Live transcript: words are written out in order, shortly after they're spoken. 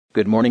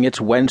Good morning, it's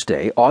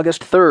Wednesday,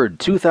 August 3rd,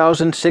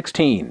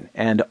 2016,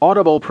 and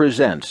Audible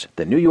presents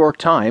the New York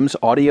Times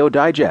Audio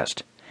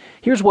Digest.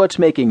 Here's what's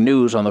making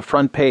news on the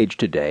front page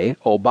today.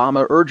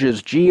 Obama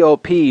urges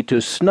GOP to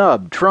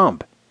snub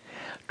Trump.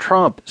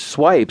 Trump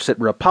swipes at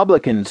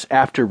Republicans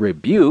after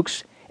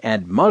rebukes,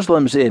 and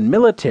Muslims in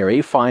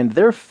military find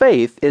their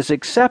faith is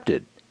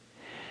accepted.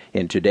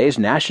 In today's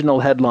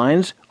national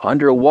headlines,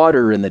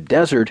 underwater in the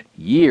desert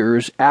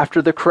years after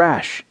the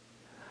crash.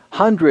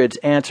 Hundreds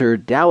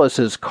answered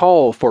Dallas's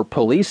call for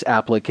police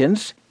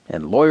applicants,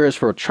 and lawyers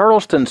for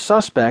Charleston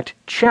suspect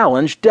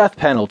challenge death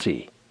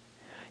penalty.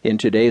 In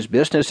today's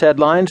business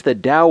headlines, the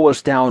Dow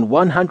was down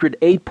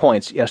 108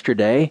 points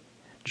yesterday.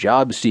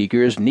 Job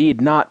seekers need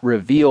not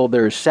reveal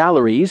their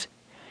salaries.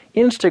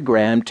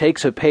 Instagram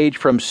takes a page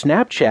from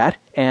Snapchat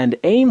and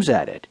aims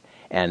at it.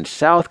 And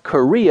South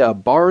Korea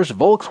bars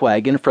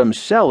Volkswagen from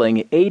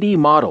selling 80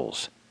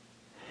 models.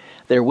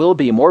 There will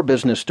be more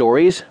business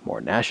stories,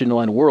 more national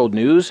and world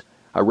news,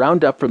 a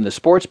roundup from the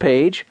sports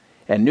page,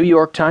 and New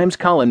York Times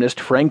columnist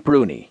Frank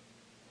Bruni.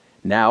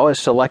 Now, as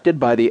selected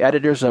by the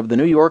editors of the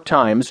New York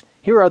Times,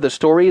 here are the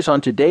stories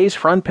on today's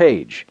front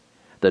page.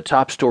 The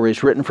top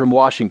stories written from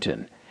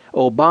Washington.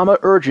 Obama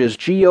urges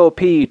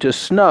GOP to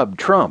snub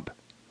Trump.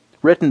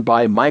 Written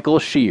by Michael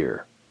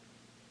Shear.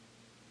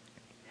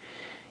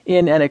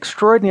 In an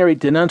extraordinary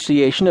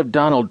denunciation of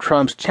Donald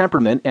Trump's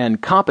temperament and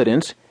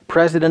competence,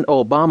 President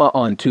Obama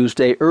on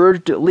Tuesday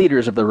urged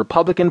leaders of the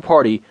Republican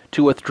Party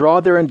to withdraw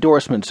their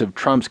endorsements of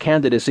Trump's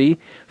candidacy,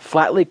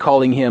 flatly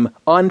calling him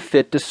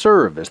unfit to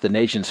serve as the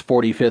nation's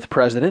 45th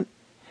president.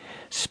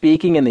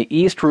 Speaking in the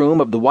East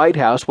Room of the White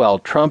House while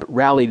Trump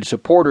rallied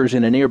supporters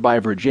in a nearby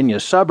Virginia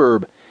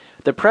suburb,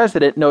 the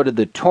president noted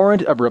the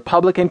torrent of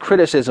Republican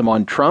criticism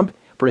on Trump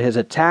for his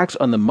attacks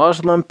on the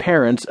Muslim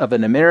parents of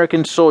an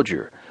American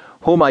soldier,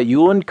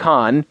 Humayun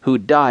Khan, who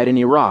died in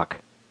Iraq.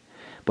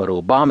 But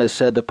Obama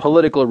said the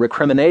political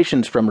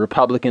recriminations from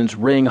Republicans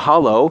ring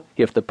hollow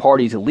if the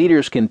party's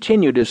leaders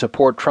continue to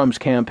support Trump's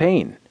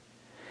campaign.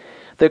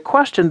 The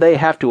question they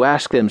have to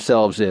ask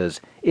themselves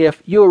is,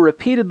 if you're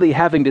repeatedly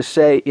having to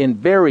say in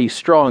very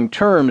strong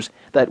terms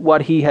that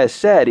what he has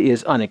said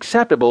is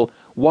unacceptable,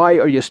 why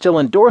are you still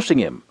endorsing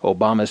him?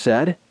 Obama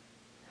said.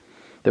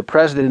 The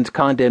president's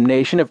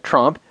condemnation of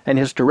Trump and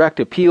his direct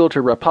appeal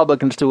to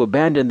Republicans to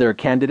abandon their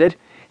candidate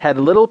had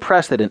little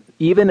precedent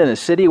even in a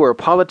city where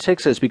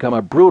politics has become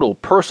a brutal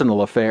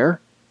personal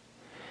affair.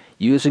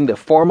 Using the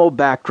formal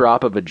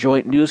backdrop of a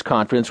joint news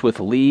conference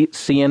with Lee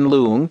Hsien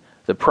Loong,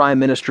 the Prime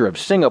Minister of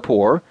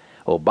Singapore,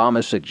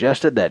 Obama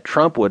suggested that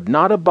Trump would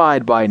not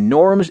abide by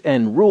norms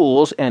and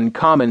rules and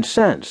common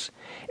sense,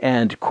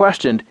 and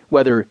questioned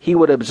whether he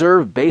would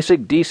observe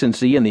basic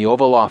decency in the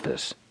Oval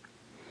Office.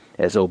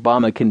 As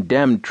Obama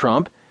condemned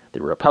Trump,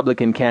 the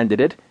Republican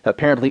candidate,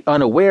 apparently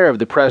unaware of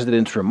the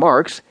president's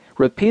remarks,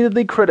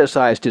 repeatedly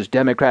criticized his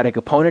Democratic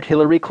opponent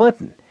Hillary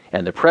Clinton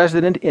and the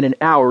president in an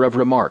hour of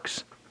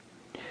remarks.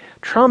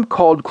 Trump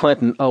called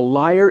Clinton a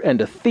liar and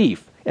a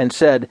thief and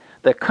said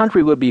the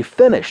country would be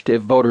finished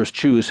if voters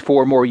choose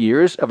 4 more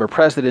years of a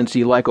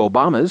presidency like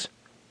Obama's.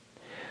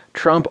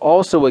 Trump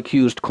also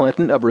accused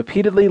Clinton of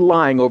repeatedly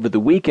lying over the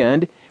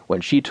weekend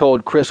when she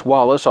told Chris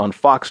Wallace on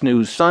Fox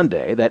News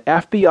Sunday that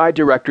FBI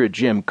Director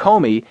Jim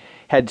Comey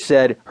had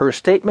said her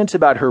statements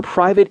about her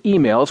private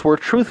emails were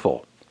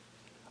truthful.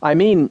 "I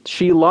mean,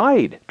 she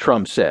lied,"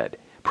 Trump said,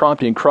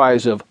 prompting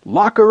cries of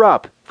 "lock her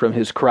up" from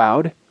his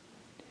crowd.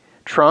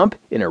 Trump,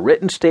 in a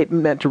written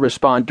statement meant to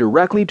respond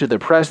directly to the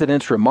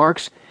president's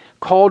remarks,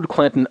 called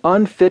Clinton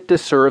unfit to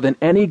serve in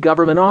any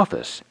government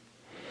office.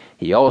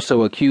 He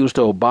also accused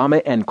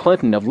Obama and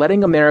Clinton of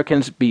letting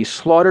Americans be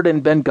slaughtered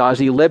in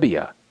Benghazi,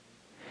 Libya.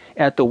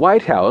 At the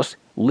White House,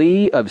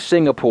 Lee of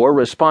Singapore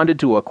responded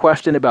to a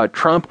question about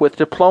Trump with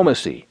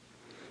diplomacy.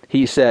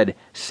 He said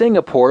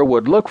Singapore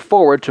would look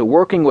forward to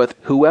working with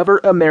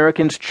whoever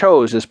Americans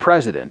chose as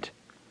president.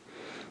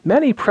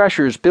 Many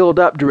pressures build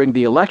up during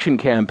the election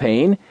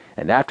campaign,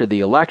 and after the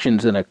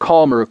elections in a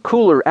calmer,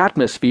 cooler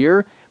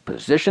atmosphere,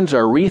 positions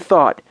are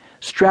rethought,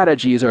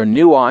 strategies are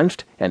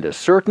nuanced, and a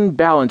certain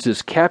balance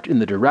is kept in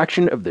the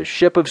direction of the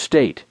ship of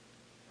state.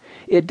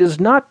 It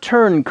does not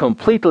turn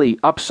completely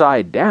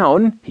upside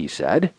down, he said.